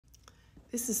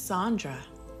This is Sandra.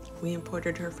 We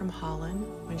imported her from Holland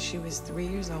when she was 3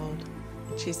 years old,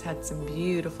 and she's had some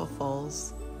beautiful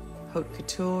foals. Haute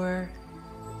Couture,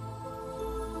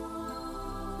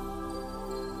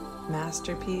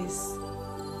 Masterpiece,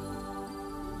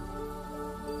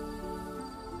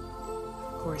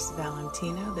 of course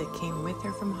Valentino that came with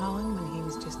her from Holland when he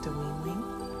was just a weanling.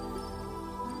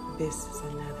 This is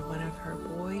another one of her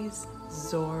boys,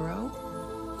 Zorro.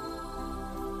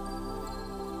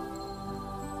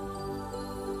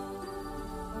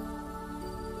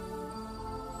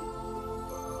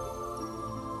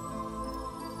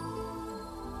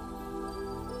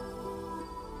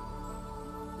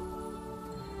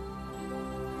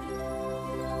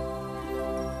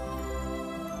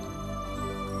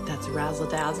 That's Razzle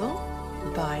Dazzle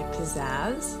by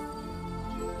Pizzazz.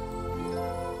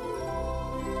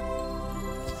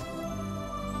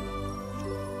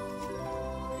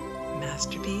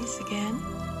 Masterpiece again.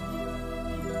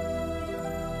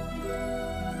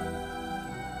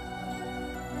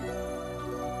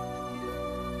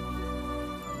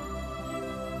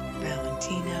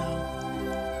 Valentino.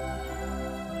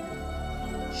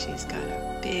 She's got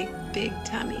a big, big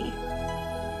tummy.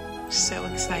 So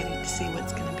excited to see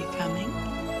what's going to be coming.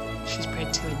 She's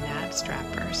bred to a nab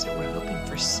strapper, so we're hoping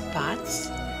for spots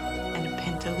and a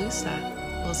Pentaloosa.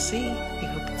 We'll see. We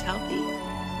hope it's healthy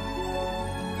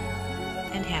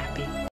and happy.